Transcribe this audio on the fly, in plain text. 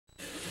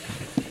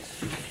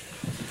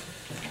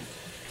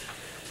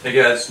Hey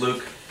guys,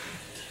 Luke,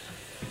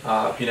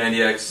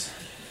 P90X.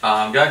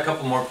 Got a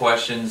couple more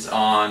questions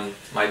on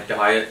my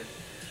diet,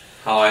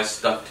 how I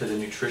stuck to the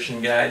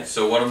nutrition guide.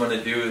 So what I'm going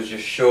to do is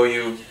just show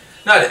you,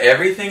 not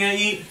everything I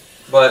eat,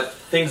 but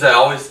things I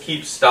always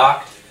keep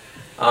stocked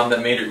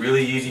that made it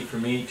really easy for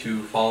me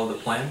to follow the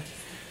plan.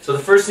 So the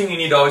first thing you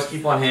need to always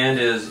keep on hand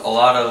is a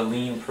lot of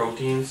lean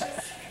proteins,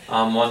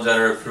 ones that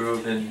are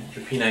approved in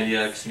the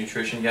P90X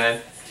nutrition guide.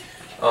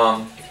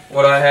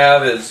 What I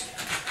have is,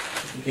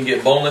 you can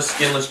get boneless,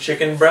 skinless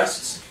chicken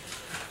breasts.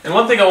 And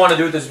one thing I want to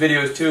do with this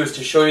video too is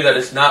to show you that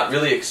it's not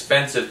really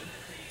expensive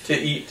to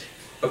eat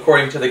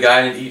according to the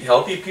guide and eat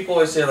healthy. People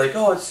always say like,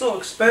 oh, it's so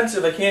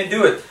expensive, I can't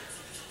do it.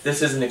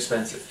 This isn't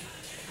expensive.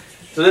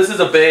 So this is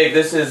a bag,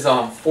 this is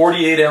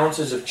 48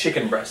 ounces of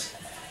chicken breast.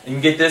 You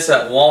can get this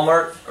at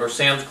Walmart or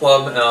Sam's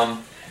Club.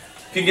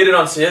 If you get it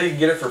on sale, you can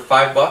get it for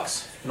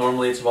 $5.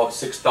 Normally it's about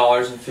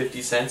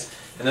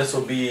 $6.50. And this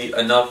will be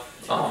enough,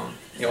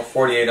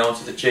 48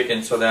 ounces of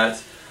chicken, so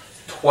that's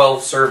 12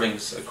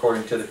 servings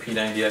according to the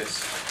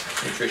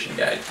P90X nutrition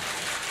guide.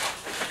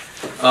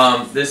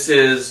 This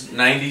is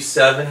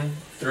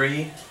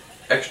 97.3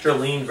 extra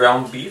lean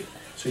ground beef,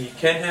 so you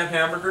can have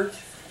hamburger.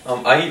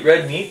 I eat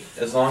red meat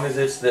as long as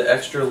it's the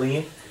extra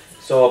lean.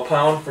 So a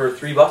pound for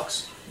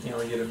 $3. You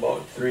get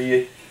about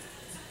three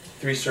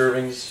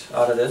servings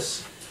out of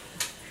this.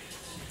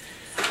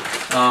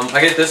 I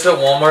get this at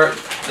Walmart.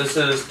 This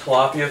is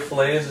tilapia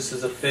fillets. This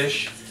is a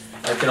fish.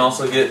 I can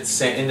also get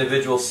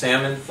individual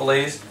salmon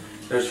fillets.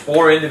 There's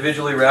 4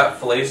 individually wrapped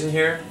fillets in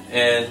here,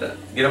 and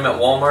get them at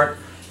Walmart.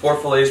 4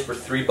 fillets for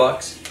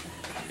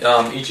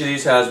 $3. Each of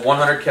these has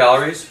 100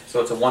 calories,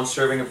 so it's a 1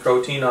 serving of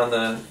protein on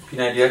the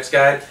P90X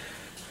guide,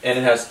 and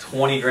it has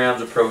 20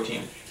 grams of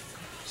protein.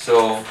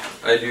 So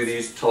I do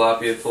these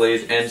tilapia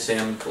fillets and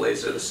salmon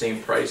fillets at the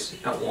same price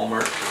at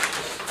Walmart.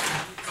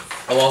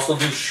 I'll also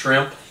do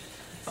shrimp,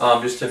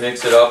 just to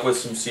mix it up with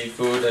some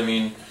seafood.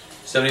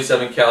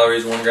 77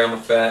 calories, 1 gram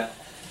of fat,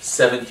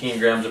 17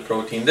 grams of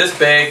protein. This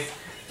bag,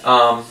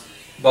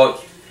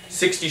 about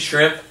 60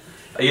 shrimp.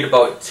 I eat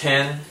about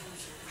 10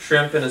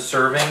 shrimp in a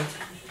serving.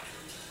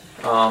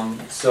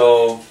 And it's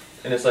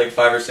like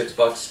 $5 or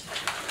 $6.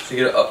 So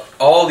you get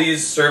all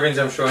these servings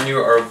I'm showing you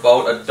are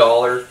about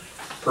 $1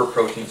 per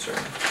protein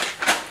serving.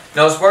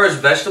 Now, as far as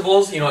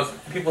vegetables,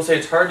 people say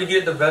it's hard to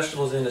get the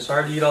vegetables in. It's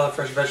hard to eat all the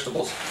fresh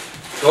vegetables.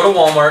 Go to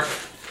Walmart,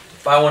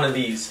 buy one of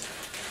these.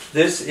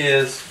 This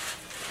is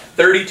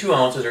 32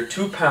 ounces or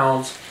 2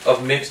 pounds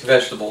of mixed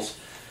vegetables.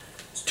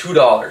 It's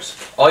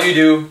 $2. All you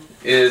do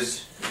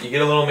is you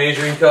get a little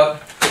measuring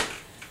cup,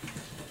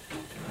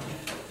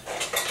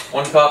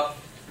 1 cup,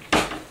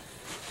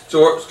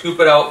 scoop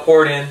it out,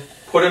 pour it in,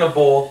 put it in a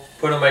bowl,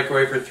 put it in a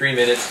microwave for 3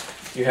 minutes.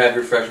 You have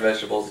your fresh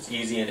vegetables. It's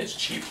easy and it's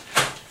cheap.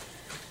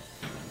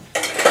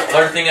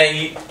 Another thing I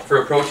eat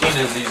for a protein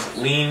is these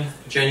lean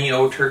Jenny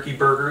O turkey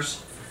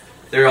burgers.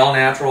 They're all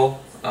natural,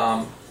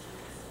 and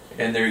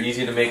they're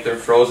easy to make. They're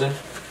frozen.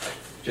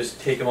 Just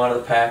take them out of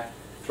the pack,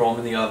 throw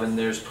them in the oven.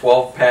 There's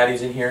 12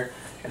 patties in here,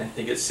 and I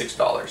think it's $6.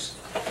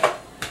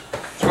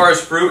 As far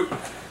as fruit,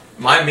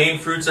 my main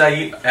fruits I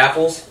eat,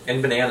 apples and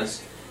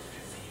bananas.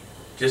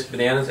 Just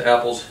bananas,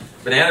 apples.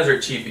 Bananas are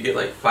cheap. You get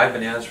like 5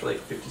 bananas for like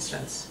 50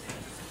 cents.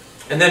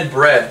 And then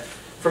bread.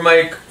 For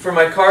my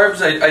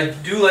carbs, I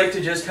do like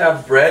to just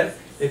have bread.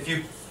 If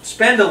you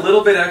spend a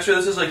little bit extra,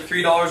 this is like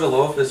 $3 a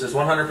loaf. This is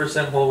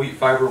 100% whole wheat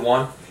fiber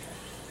 1.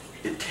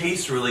 It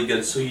tastes really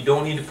good, so you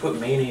don't need to put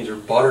mayonnaise or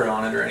butter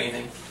on it or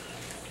anything.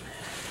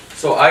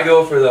 So I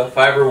go for the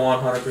fiber 1,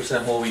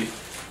 100% whole wheat.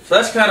 So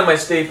that's kind of my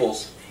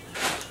staples.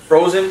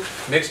 Frozen,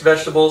 mixed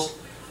vegetables,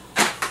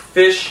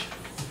 fish,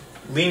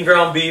 lean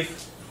ground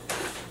beef,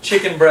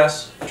 chicken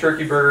breasts,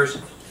 turkey burgers,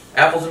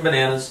 apples and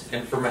bananas,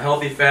 and for my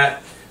healthy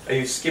fat, I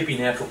use Skippy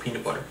natural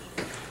peanut butter.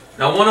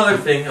 Now, one other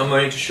thing I'm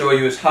going to show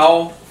you is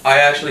how I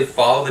actually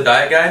follow the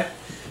diet guide,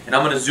 and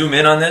I'm going to zoom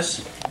in on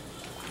this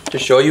to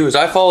show you. Is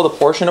I follow the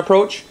portion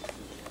approach,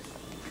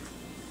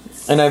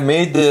 and I've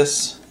made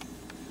this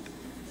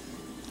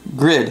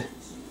grid.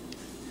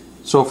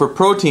 So for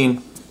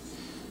protein,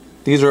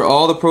 these are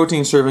all the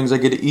protein servings I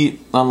get to eat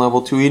on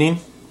level 2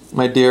 eating,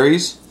 my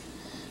dairies,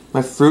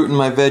 my fruit, and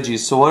my veggies.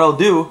 So what I'll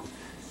do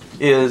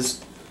is,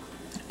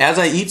 as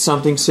I eat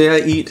something, say I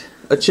eat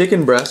a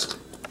chicken breast,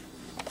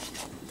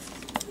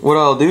 what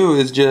I'll do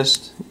is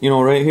just,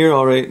 right here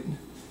I'll write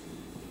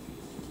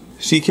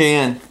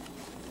CKN.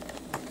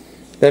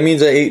 That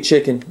means I ate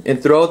chicken.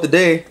 And throughout the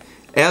day,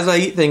 as I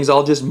eat things,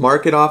 I'll just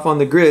mark it off on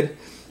the grid.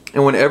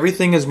 And when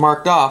everything is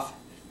marked off,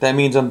 that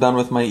means I'm done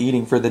with my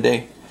eating for the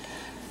day.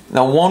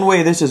 Now, one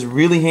way this is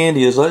really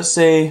handy is, let's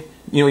say,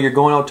 you're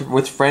going out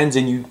with friends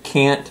and you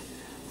can't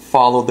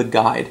follow the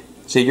guide.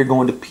 Say you're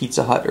going to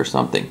Pizza Hut or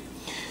something.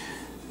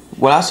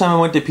 Last time I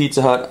went to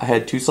Pizza Hut, I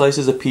had 2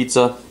 slices of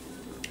pizza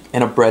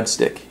and a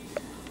breadstick.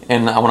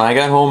 And when I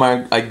got home,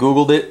 I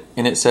Googled it,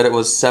 and it said it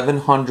was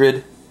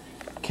 700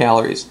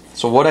 calories.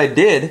 So what I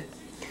did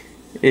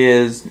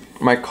is,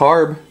 my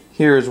carb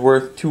here is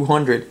worth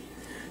 200.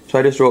 So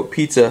I just wrote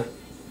pizza.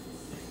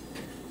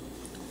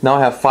 Now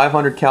I have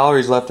 500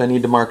 calories left I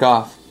need to mark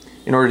off.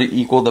 in order to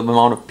equal the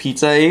amount of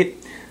pizza I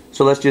ate.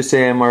 So let's just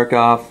say I mark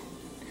off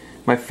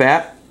my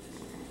fat.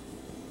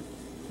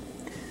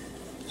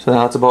 So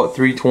that's about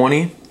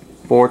 320,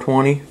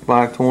 420,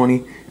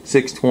 520,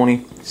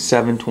 620,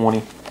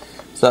 720.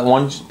 So that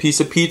one piece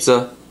of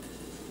pizza,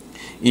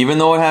 even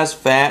though it has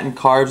fat and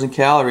carbs and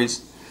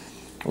calories,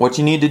 what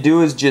you need to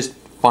do is just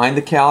find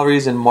the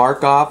calories and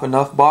mark off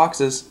enough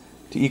boxes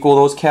to equal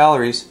those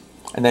calories,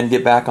 and then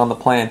get back on the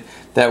plan.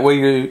 That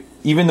way,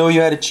 even though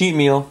you had a cheat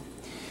meal,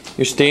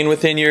 you're staying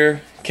within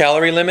your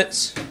calorie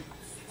limits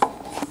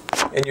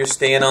and you're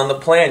staying on the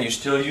plan. You're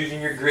still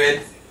using your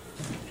grid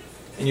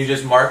and you're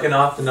just marking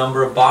off the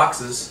number of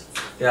boxes,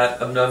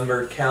 that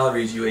number of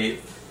calories you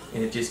ate,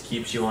 and it just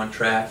keeps you on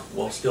track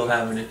while still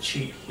having a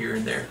cheat here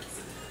and there.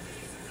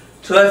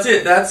 So that's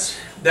it. That's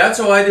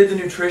how I did the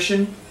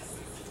nutrition.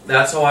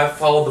 That's how I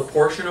followed the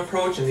portion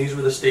approach, and these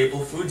were the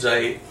staple foods I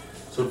ate.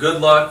 So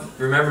good luck.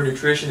 Remember,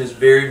 nutrition is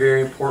very,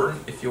 very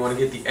important if you want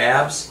to get the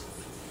abs.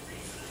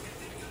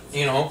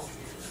 You know,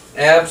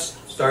 abs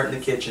start in the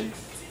kitchen.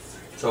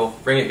 So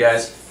bring it,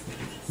 guys.